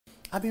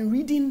I've been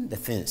reading the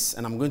things,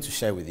 and I'm going to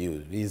share with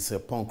you. These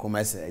Paul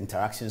Nkrumah's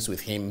interactions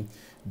with him,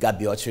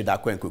 Adom-Otchere,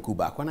 Dako, and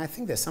Kwekubako. And I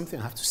think there's something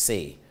I have to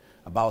say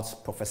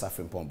about Professor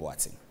Frimpong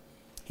Boateng.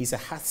 He's a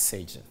heart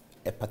surgeon,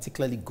 a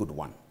particularly good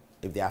one.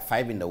 If there are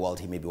 5 in the world,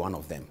 he may be one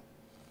of them.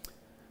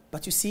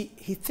 But you see,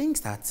 he thinks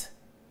that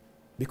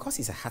because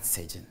he's a heart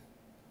surgeon,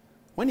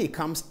 when he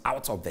comes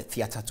out of the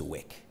theater to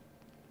work,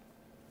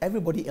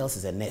 everybody else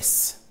is a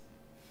nurse.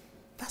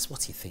 That's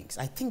what he thinks.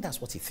 I think that's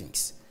what he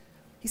thinks.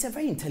 He's a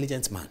very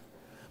intelligent man.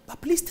 But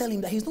please tell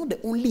him that he's not the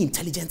only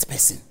intelligent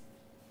person.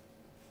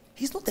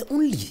 He's not the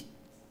only.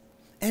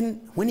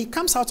 And when he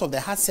comes out of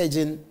the heart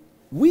surgeon,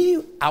 we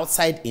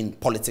outside in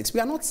politics, we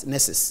are not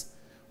nurses.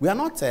 We are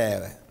not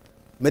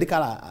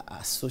medical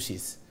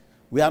associates.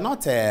 We are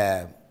not,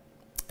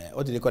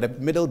 what do they call it?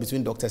 Middle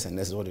between doctors and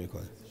nurses, what do you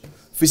call it?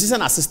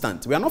 Physician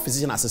assistant. We are not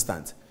physician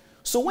assistant.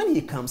 So when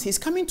he comes, he's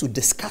coming to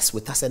discuss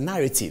with us a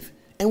narrative,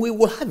 and we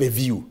will have a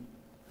view.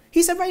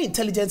 He's a very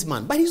intelligent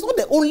man, but he's not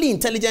the only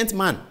intelligent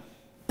man.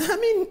 I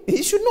mean,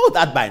 he should know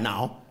that by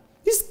now.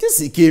 This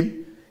he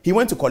came. He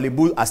went to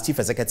Kolebu as chief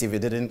executive. It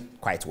didn't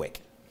quite work.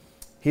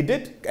 He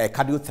did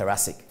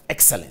cardiothoracic.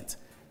 Excellent.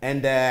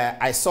 And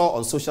I saw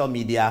on social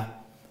media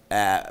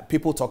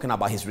people talking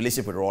about his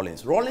relationship with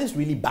Rawlings. Rawlings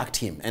really backed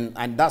him.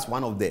 And that's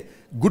one of the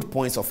good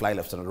points of Flight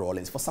Lieutenant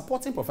Rawlings for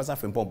supporting Professor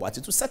Frimpong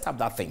Boateng to set up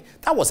that thing.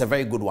 That was a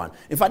very good one.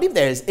 In fact, if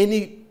there is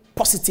any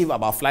positive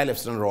about Flight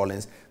Lieutenant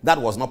Rawlings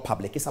that was not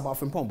public, it's about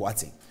Frimpong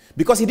Boateng.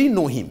 Because he didn't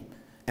know him.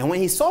 And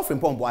when he saw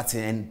Frimpong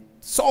Boateng and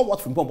saw what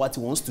Frimpong Boateng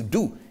wants to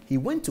do, he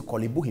went to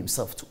Kolebu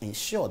himself to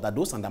ensure that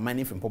those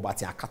undermining Frimpong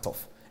Boateng are cut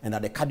off and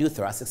that the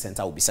cardiothoracic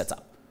center will be set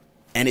up.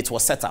 And it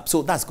was set up.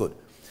 So that's good.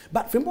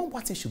 But Frimpong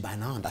Boateng should by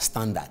now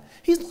understand that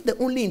he's not the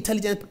only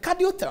intelligent.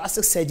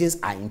 Cardiothoracic surgeons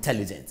are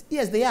intelligent.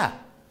 Yes, they are.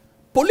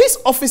 Police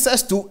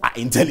officers too are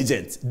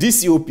intelligent.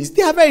 DCOPs,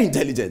 they are very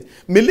intelligent.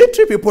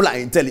 Military people are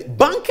intelligent.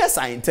 Bankers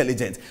are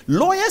intelligent.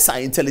 Lawyers are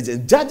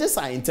intelligent. Judges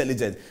are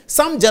intelligent.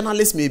 Some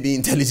journalists may be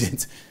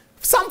intelligent.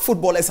 Some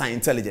footballers are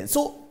intelligent.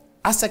 So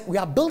as we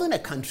are building a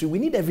country, we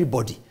need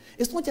everybody.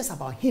 It's not just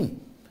about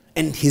him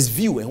and his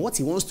view and what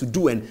he wants to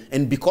do.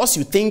 And because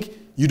you think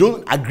you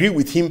don't agree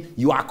with him,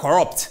 you are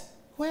corrupt.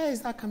 Where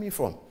is that coming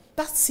from?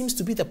 That seems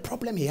to be the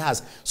problem he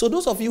has. So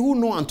those of you who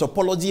know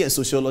anthropology and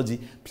sociology,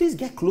 please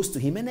get close to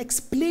him and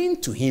explain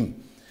to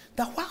him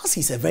that whilst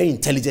he's a very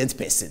intelligent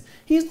person,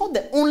 he's not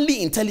the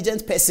only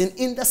intelligent person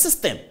in the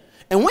system.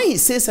 And when he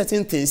says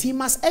certain things, he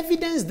must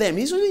evidence them.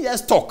 He shouldn't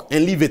just talk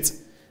and leave it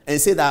and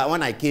say that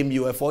when I came,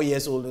 you were 4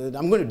 years old.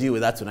 I'm going to deal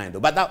with that tonight, though.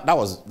 But that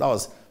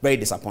was very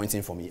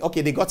disappointing for me. Okay,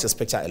 they got his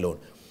picture alone.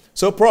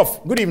 So, Prof,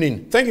 good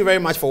evening. Thank you very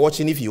much for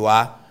watching if you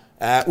are.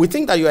 We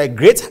think that you are a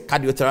great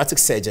cardiothoracic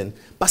surgeon,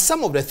 but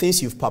some of the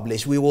things you've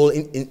published, we will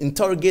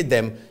interrogate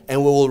them and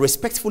we will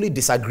respectfully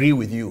disagree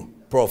with you,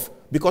 Prof.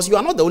 Because you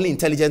are not the only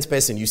intelligent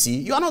person, you see.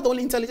 You are not the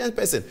only intelligent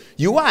person.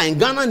 You are, and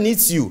Ghana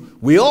needs you.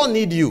 We all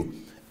need you.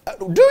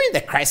 During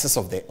the crisis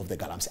of the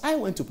Galamsey, I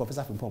went to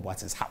Professor Frimpong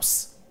Boateng's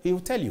house. He will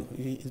tell you.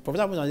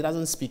 Professor Frimpong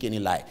doesn't speak any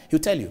lie.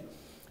 He'll tell you.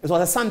 It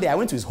was a Sunday. I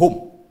went to his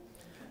home.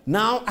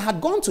 Now, I had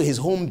gone to his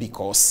home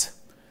because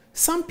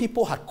some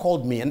people had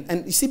called me,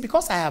 and you see,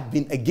 because I have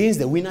been against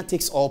the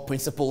winner-takes-all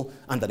principle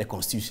under the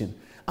Constitution,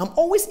 I'm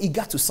always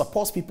eager to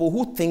support people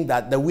who think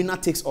that the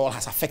winner-takes-all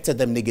has affected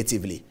them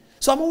negatively.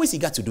 So I'm always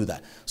eager to do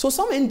that. So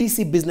some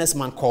NDC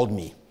businessman called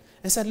me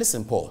and said,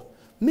 listen, Paul,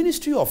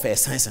 Ministry of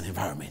Science and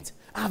Environment,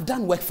 I've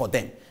done work for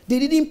them. They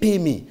didn't pay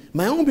me.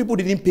 My own people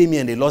didn't pay me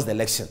and they lost the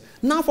election.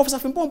 Now Professor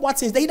Frimpong Boateng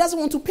says that he doesn't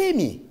want to pay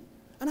me.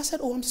 And I said,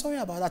 oh, I'm sorry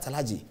about that,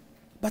 Alhaji.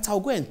 But I'll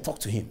go and talk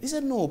to him. He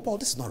said, no, Paul,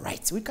 this is not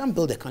right. We can't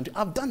build a country.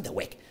 I've done the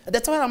work. At the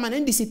time, I'm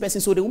an NDC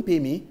person, so they won't pay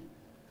me.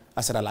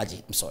 I said,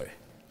 Alhaji, I'm sorry.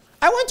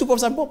 I went to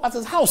Professor Frimpong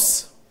Boateng's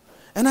house.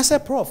 And I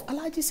said, Prof,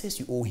 Alhaji says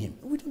you owe him.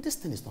 This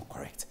thing is not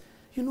correct.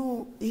 You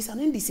know, he's an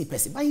NDC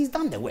person, but he's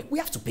done the work. We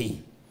have to pay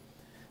him.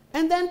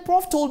 And then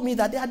Prof told me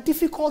that there are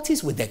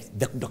difficulties with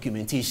the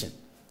documentation.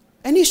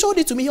 And he showed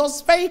it to me. He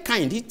was very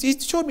kind. He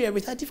showed me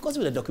everything. Difficulties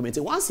with the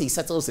documentation. Once he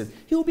settles it,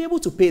 he will be able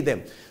to pay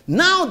them.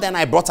 Now, then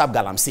I brought up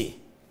Galamsey.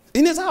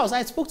 In his house,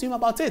 I spoke to him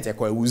about it.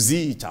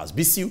 Charles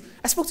Bisiu.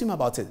 I spoke to him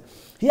about it.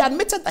 He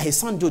admitted that his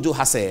son Jojo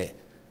has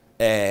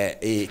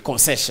a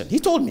concession. He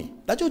told me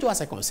that Jojo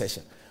has a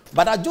concession.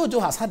 But that Jojo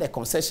has had a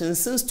concession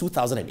since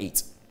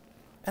 2008.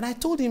 And I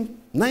told him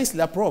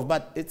nicely, Prof,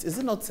 but is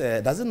it not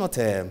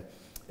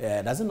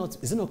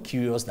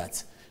curious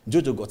that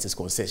Jojo got his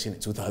concession in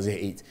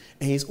 2008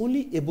 and he's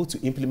only able to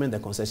implement the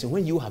concession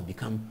when you have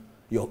become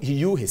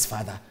his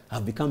father,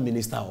 have become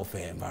Minister of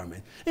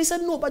Environment. And he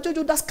said, no, but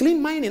Jojo does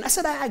clean mining. I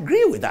said, I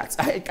agree with that.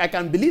 I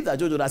can believe that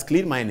Jojo does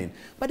clean mining.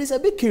 But it's a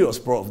bit curious,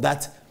 Prof,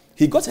 that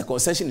he got a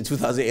concession in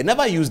 2008,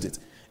 never used it,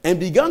 and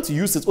began to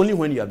use it only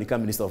when you have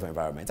become Minister of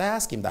Environment. I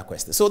asked him that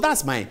question. So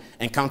that's my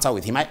encounter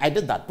with him. I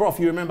did that. Prof,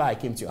 you remember I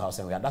came to your house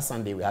and that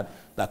Sunday we had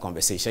that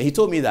conversation. He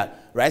told me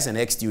that rice and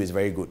egg stew is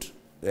very good.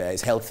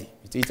 It's healthy.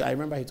 I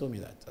remember he told me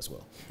that as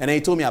well. And then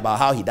he told me about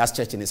how he does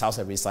church in his house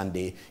every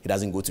Sunday. He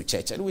doesn't go to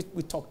church. And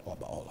we talked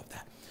about all of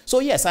that. So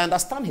yes, I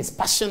understand his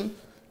passion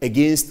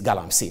against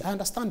Galamsey. I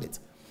understand it.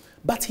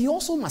 But he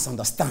also must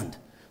understand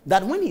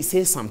that when he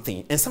says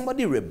something and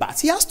somebody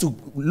rebuts, he has to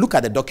look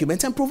at the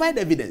document and provide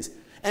evidence.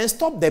 And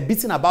stop the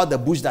beating about the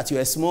bush that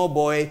you're a small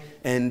boy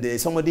and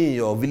somebody in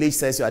your village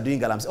says you are doing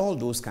galams. All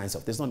those kinds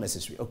of things, not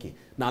necessary. Okay,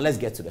 now let's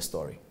get to the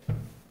story.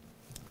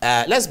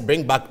 Let's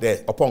bring back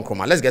the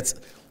Opon-Nkrumah.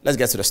 Let's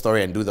get to the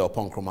story and do the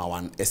Opon-Nkrumah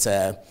one. It's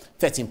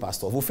 13 past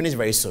 12. We'll finish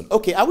very soon.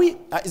 Okay,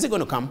 is it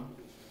going to come?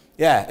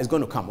 Yeah, it's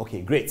going to come.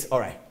 Okay, great. All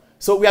right.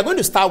 So we are going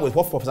to start with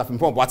what Professor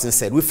Frimpong Boateng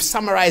said. We've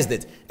summarized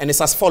it, and it's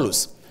as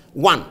follows.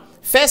 1.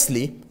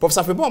 Firstly,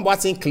 Professor Frimpong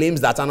Boateng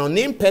claims that an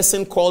unnamed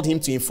person called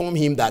him to inform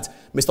him that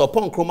Mr.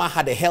 Opon-Nkrumah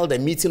had held a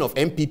meeting of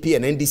MPP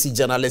and NDC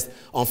journalists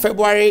on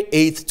February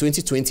 8,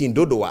 2020 in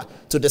Dodowa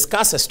to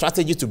discuss a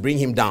strategy to bring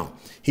him down.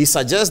 He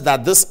suggests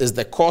that this is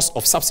the cause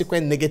of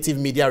subsequent negative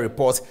media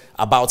reports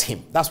about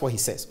him. That's what he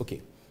says.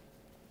 Okay.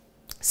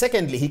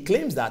 Secondly, he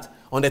claims that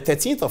on the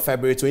 13th of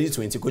February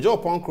 2020,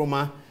 Kojo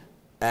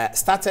Opon-Nkrumah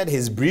started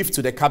his brief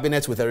to the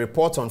cabinet with a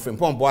report on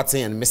Frimpong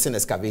Boateng and missing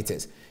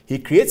excavators. He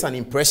creates an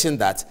impression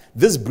that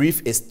this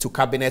brief to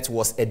cabinet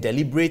was a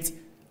deliberate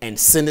and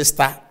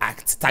sinister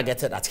act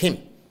targeted at him.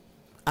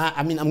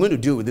 I mean, I'm going to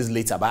deal with this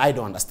later, but I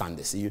don't understand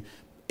this.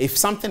 If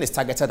something is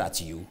targeted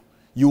at you,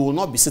 you will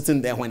not be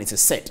sitting there when it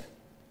is said.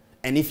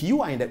 And if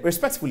you are in the,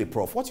 respectfully,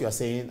 Prof, what you are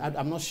saying,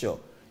 I'm not sure.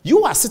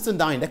 You are sitting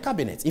down in the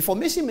cabinet.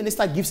 Information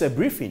minister gives a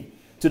briefing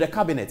to the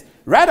cabinet.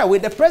 Right away,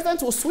 the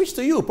president will switch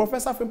to you.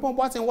 Professor Frimpong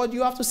Boateng, what do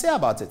you have to say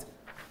about it?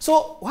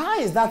 So why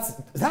is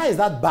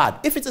that bad?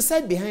 If it is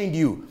said behind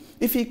you,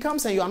 if he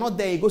comes and you are not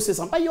there, he goes say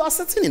something, but you are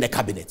sitting in the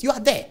cabinet. You are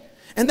there.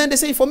 And then they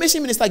say,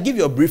 information minister, give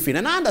you a briefing.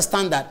 And I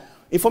understand that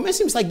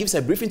information minister gives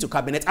a briefing to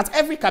cabinet at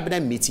every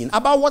cabinet meeting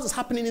about what is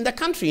happening in the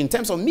country in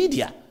terms of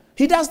media.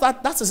 He does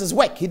that. That's his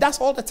work. He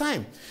does all the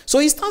time. So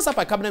he stands up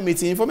at cabinet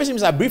meeting. Information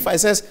minister briefer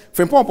says,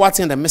 Frimpong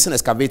Boateng and the missing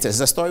excavators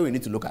is a story we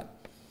need to look at.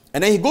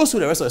 And then he goes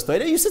through the rest of the story.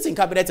 Then you sit in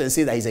cabinet and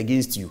say that he's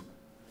against you.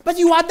 But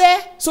you are there,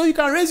 so you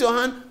can raise your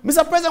hand.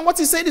 Mr. President, what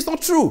he said is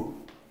not true.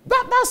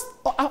 But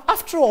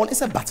after all,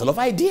 it's a battle of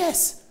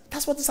ideas.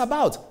 That's what it's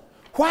about.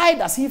 Why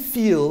does he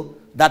feel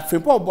that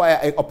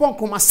Frimpong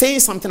Opon-Nkrumah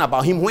saying something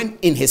about him when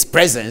in his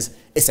presence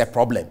is a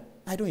problem?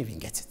 I don't even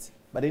get it.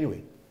 But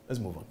anyway, let's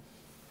move on.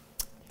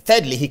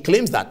 Thirdly, he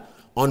claims that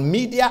on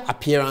media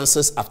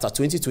appearances after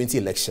 2020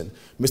 election,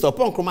 Mr.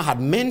 Opon-Nkrumah had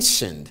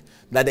mentioned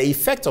that the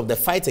effect of the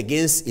fight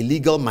against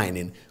illegal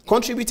mining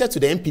contributed to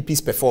the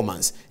MPP's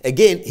performance.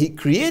 Again, he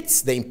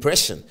creates the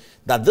impression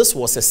that this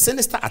was a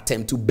sinister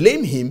attempt to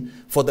blame him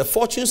for the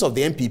fortunes of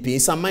the MPP in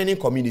some mining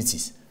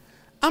communities.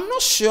 I'm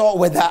not sure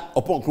whether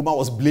Opon-Nkrumah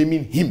was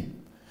blaming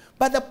him,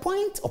 but the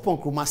point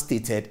Opon-Nkrumah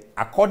stated,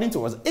 according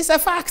to us, is a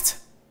fact.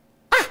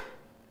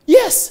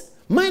 Yes,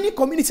 mining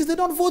communities did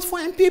not vote for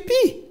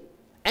MPP.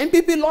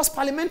 MPP lost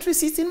parliamentary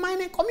seats in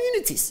mining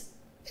communities.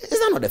 Is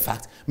that not a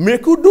fact?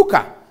 Mreku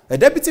Duka, the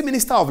Deputy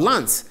Minister of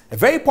Lands, a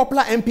very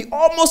popular MP,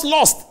 almost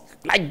lost.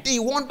 Like he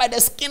won by the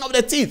skin of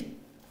the teeth.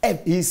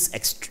 He's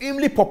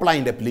extremely popular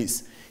in the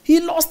place. He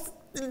lost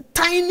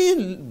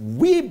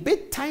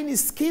tiny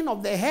skin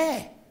of the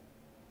hair.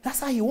 That's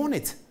how he won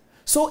it.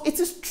 So it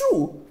is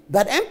true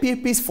that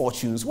MPP's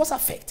fortunes was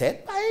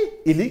affected by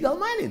illegal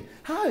mining.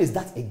 How is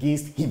that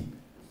against him?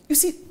 You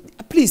see,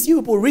 please,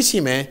 you people reach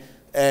him,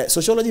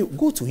 sociology,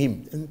 go to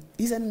him. And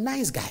he's a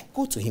nice guy.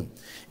 Go to him.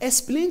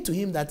 Explain to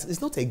him that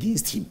it's not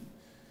against him.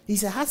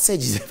 He's a heart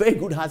surgeon. He's a very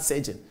good heart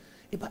surgeon.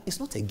 But it's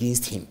not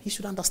against him. He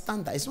should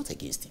understand that it's not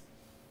against him.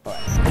 All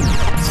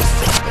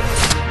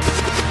right.